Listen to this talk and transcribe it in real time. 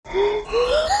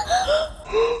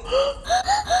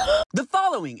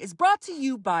following is brought to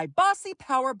you by Bossy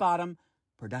Power Bottom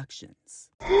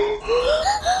Productions.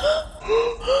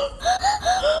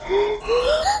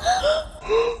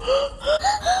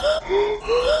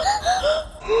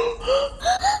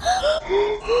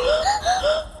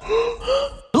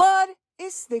 Blood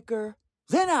is thicker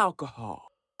than alcohol.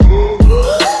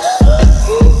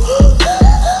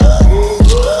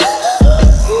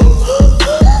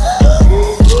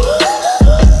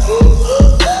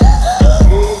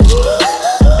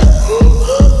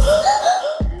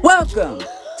 Welcome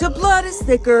to Blood is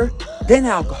Thicker Than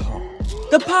Alcohol,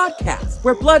 the podcast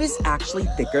where blood is actually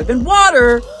thicker than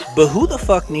water. But who the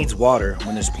fuck needs water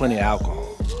when there's plenty of alcohol?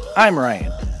 I'm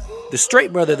Ryan, the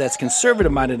straight brother that's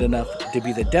conservative-minded enough to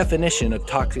be the definition of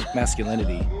toxic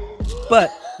masculinity, but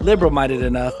liberal-minded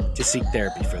enough to seek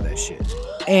therapy for that shit.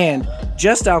 And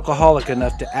just alcoholic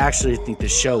enough to actually think the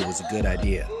show was a good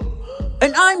idea.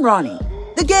 And I'm Ronnie,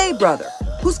 the gay brother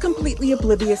who's completely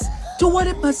oblivious to what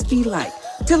it must be like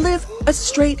to live a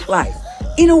straight life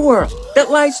in a world that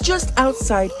lies just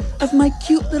outside of my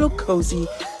cute little cozy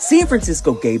San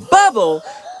Francisco gay bubble,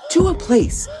 to a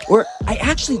place where I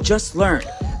actually just learned,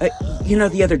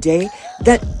 the other day,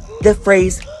 that the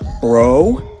phrase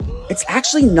bro, it's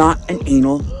actually not an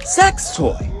anal sex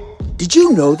toy. Did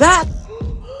you know that?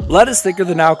 Blood is Thicker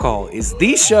Than Alcohol is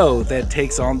the show that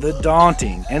takes on the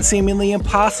daunting and seemingly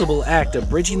impossible act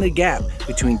of bridging the gap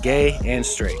between gay and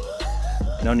straight.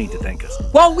 No need to thank us.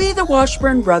 While we, the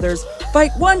Washburn brothers, fight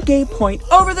one gay point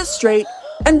over the straight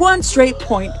and one straight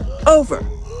point over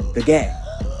the gay.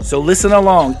 So listen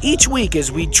along each week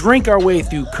as we drink our way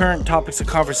through current topics of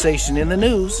conversation in the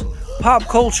news, pop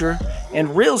culture,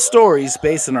 and real stories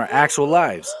based on our actual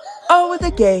lives. All with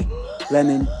a gay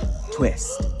lemon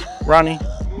twist. Ronnie,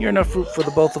 you're enough fruit for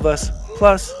the both of us.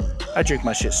 Plus, I drink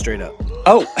my shit straight up.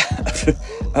 Oh,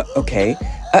 okay.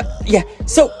 Yeah,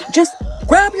 so just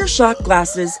grab your shot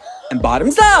glasses and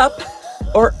bottoms up.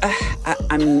 Or,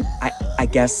 I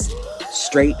guess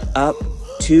straight up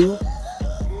too,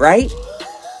 right?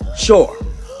 Sure.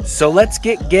 So let's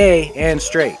get gay and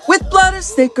straight. With Blood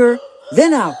is Thicker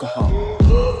Than Alcohol.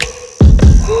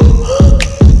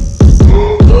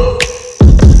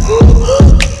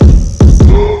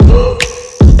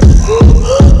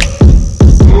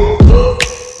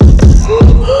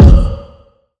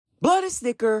 Blood is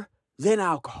Thicker Than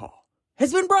Alcohol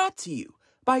has been brought to you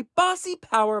by Bossy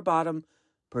Power Bottom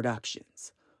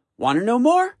Productions. Want to know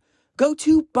more? Go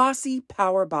to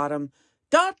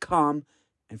bossypowerbottom.com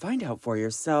and find out for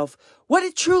yourself what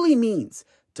it truly means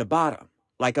to bottom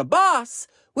like a boss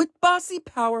with Bossy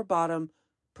Power Bottom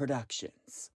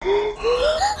Productions.